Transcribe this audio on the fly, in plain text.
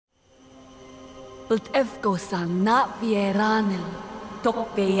Bultevkosa na vieranil,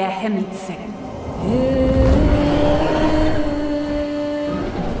 tokveje hemitse.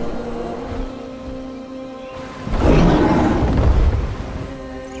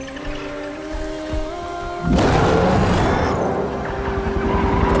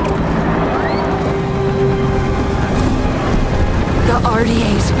 The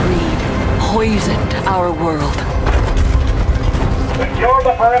RDA's greed poisoned our world. Secure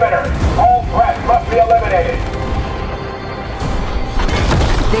the perimeter. All threats must be eliminated.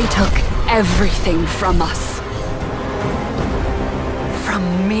 They took everything from us.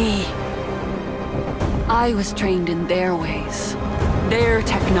 From me. I was trained in their ways, their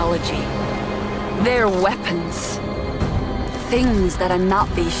technology, their weapons. Things that a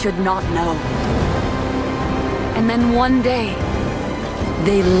Navi should not know. And then one day,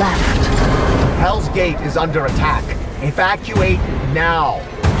 they left. Hell's Gate is under attack. Evacuate now.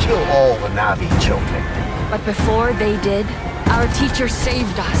 Kill all the Navi children. But before they did, our teacher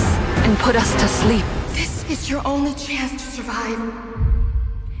saved us and put us to sleep. This is your only chance to survive.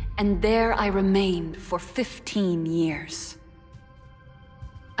 And there I remained for 15 years.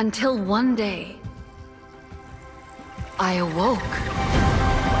 Until one day, I awoke.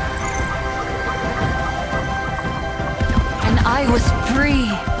 And I was free.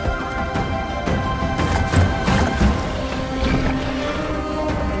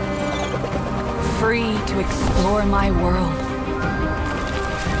 Free to explore my world.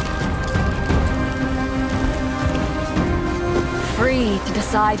 Free to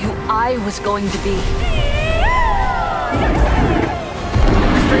decide who I was going to be.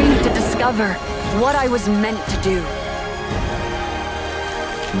 Free to discover what I was meant to do.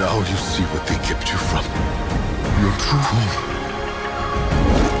 Now you see what they kept you from. Your true home.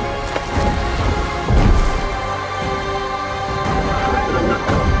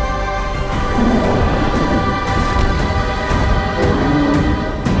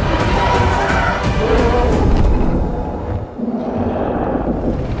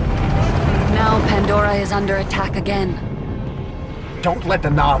 Now Pandora is under attack again. Don't let the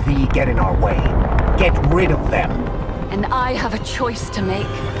Na'vi get in our way. Get rid of them. And I have a choice to make.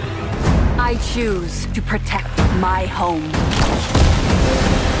 I choose to protect my home.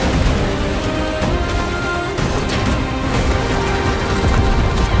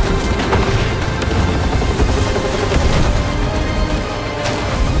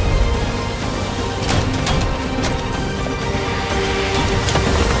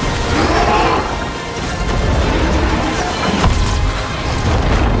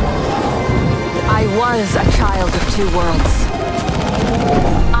 I was a child of two worlds.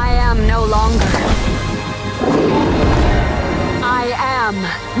 I am no longer. I am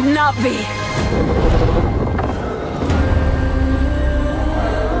Navi.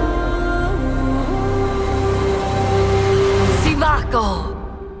 Sivako.